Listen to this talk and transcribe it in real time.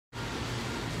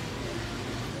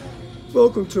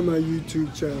Welcome to my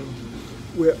YouTube channel,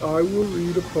 where I will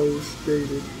read a post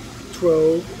dated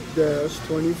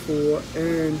 12-24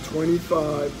 and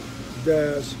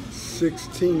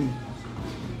 25-16.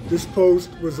 This post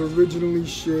was originally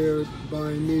shared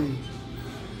by me.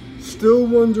 Still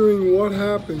wondering what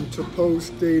happened to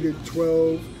post dated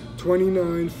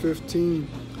 12/29/15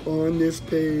 on this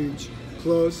page,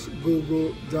 plus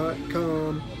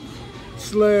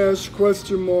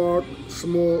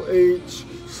google.com/?h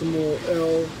small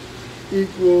l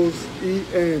equals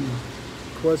en ?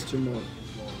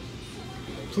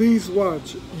 Please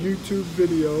watch YouTube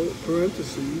video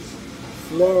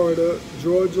 (Florida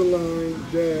Georgia line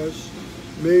dash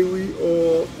may we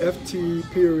all ft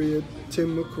period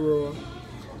Tim McGraw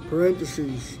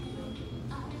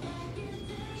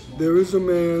There is a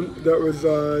man that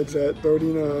resides at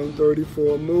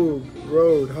 3934 Moog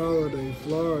Road, Holiday,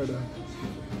 Florida.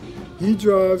 He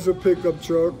drives a pickup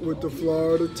truck with the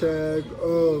Florida tag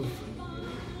of.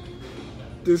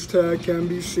 This tag can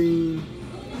be seen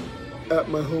at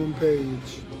my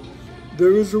homepage.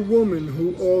 There is a woman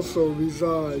who also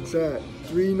resides at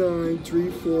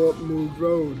 3934 Moog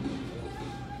Road.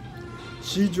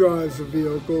 She drives a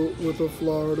vehicle with a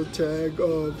Florida tag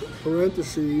of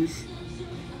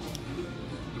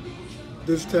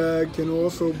This tag can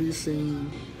also be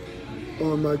seen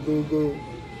on my Google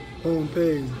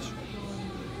homepage.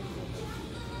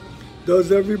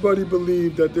 Does everybody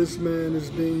believe that this man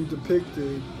is being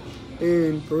depicted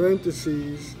in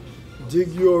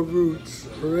dig your roots,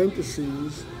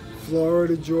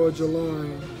 Florida Georgia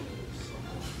line,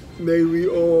 may we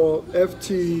all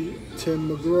ft Tim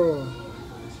McGraw, ?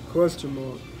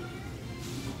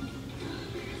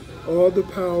 Are the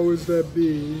powers that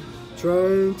be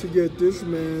trying to get this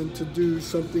man to do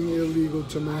something illegal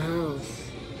to my house?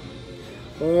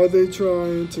 Are they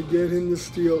trying to get him to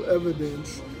steal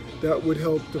evidence that would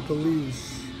help the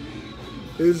police?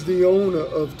 Is the owner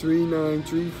of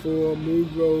 3934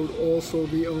 Moog Road also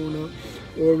the owner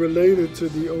or related to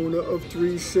the owner of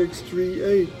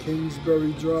 3638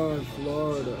 Kingsbury Drive,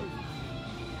 Florida?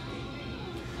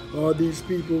 Are these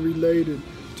people related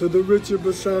to the Richard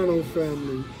Basciano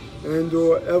family and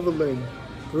or Evelyn,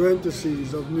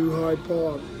 of New Hyde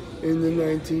Park in the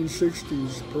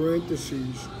 1960s,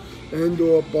 and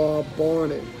or Bob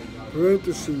Barnett,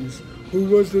 who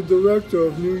was the director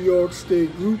of New York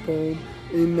State Group Home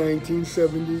in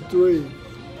 1973,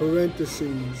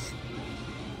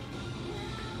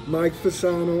 Mike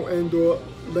Fasano and or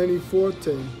Lenny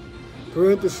Forte,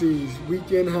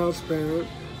 weekend house parent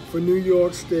for New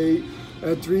York State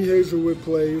at 3 Hazelwood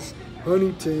Place,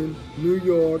 Huntington, New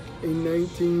York in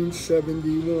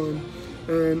 1971,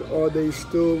 and are they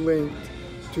still linked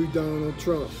to Donald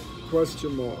Trump?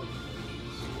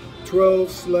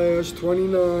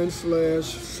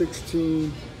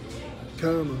 12/29/16,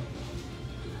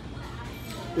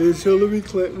 Is Hillary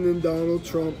Clinton and Donald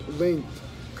Trump linked,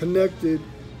 connected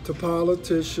to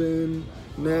politician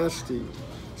Nasty,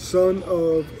 son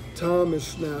of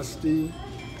Thomas Nasty,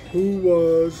 who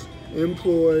was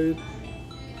employed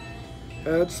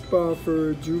at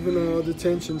Spofford Juvenile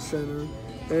Detention Center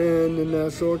and the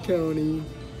Nassau County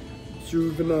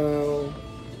Juvenile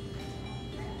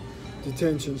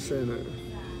Detention Center?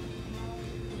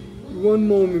 One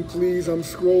moment, please. I'm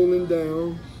scrolling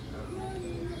down.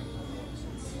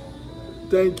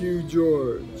 Thank you,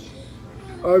 George.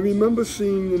 I remember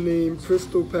seeing the name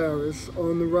Crystal Paris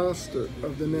on the roster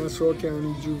of the Nassau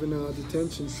County Juvenile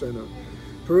Detention Center,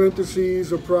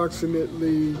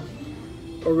 approximately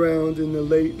around in the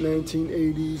late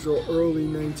 1980s or early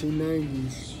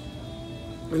 1990s,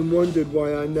 and wondered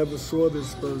why I never saw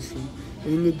this person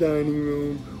in the dining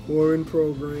room or in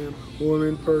program or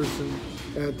in person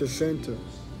at the center.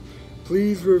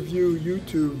 Please review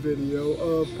YouTube video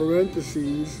of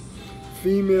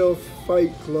Female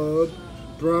Fight Club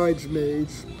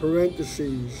Bridesmaids,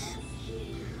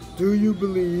 Do you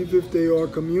believe if they are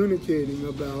communicating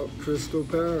about Crystal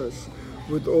Paris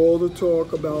with all the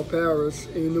talk about Paris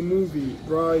in the movie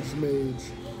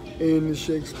Bridesmaids in the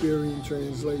Shakespearean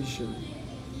translation?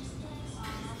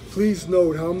 Please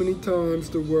note how many times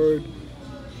the word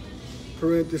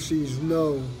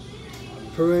no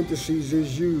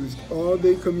is used. Are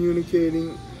they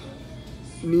communicating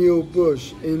Neil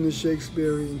Bush in the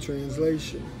Shakespearean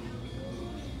translation?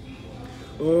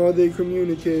 Or are they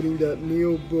communicating that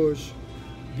Neil Bush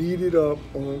beat it up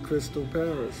on Crystal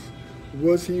Paris?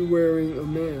 Was he wearing a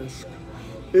mask?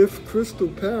 If Crystal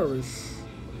Paris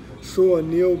saw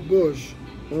Neil Bush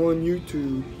on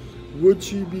YouTube, would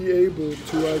she be able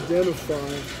to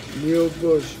identify Neil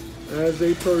Bush as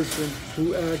a person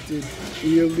who acted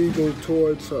illegal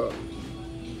towards her?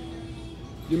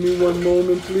 Give me one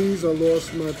moment, please. I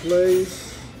lost my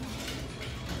place.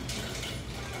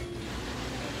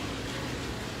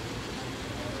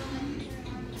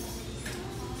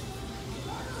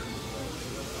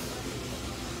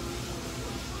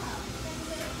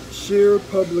 Share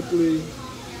publicly,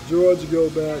 George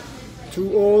Gilbert,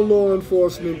 to all law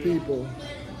enforcement people.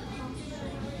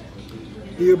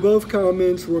 The above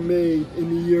comments were made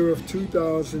in the year of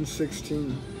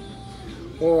 2016.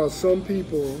 Or some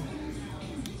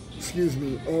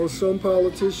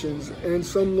politicians and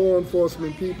some law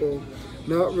enforcement people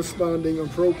not responding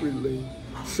appropriately,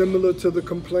 similar to the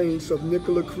complaints of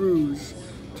Nicola Cruz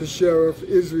to Sheriff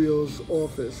Israel's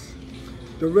office.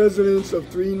 The residents of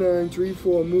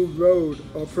 3934 Moog Road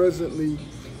are presently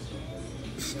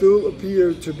still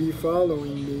appear to be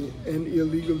following me and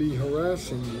illegally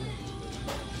harassing me.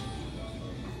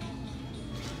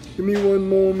 Give me one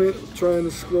moment, trying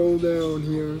to scroll down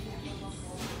here.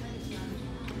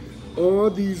 Are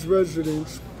these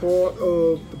residents part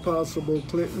of the possible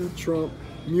Clinton, Trump,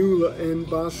 Mueller, and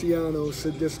Basciano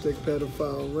sadistic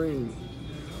pedophile ring?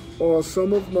 Are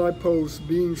some of my posts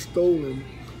being stolen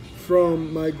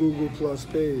from my Google Plus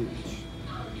page?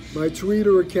 My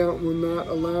Twitter account will not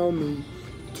allow me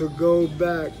to go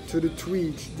back to the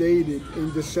tweets dated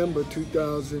in December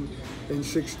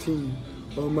 2016.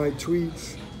 Are my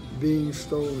tweets being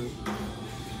stolen?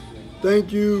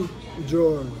 Thank you,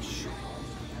 George.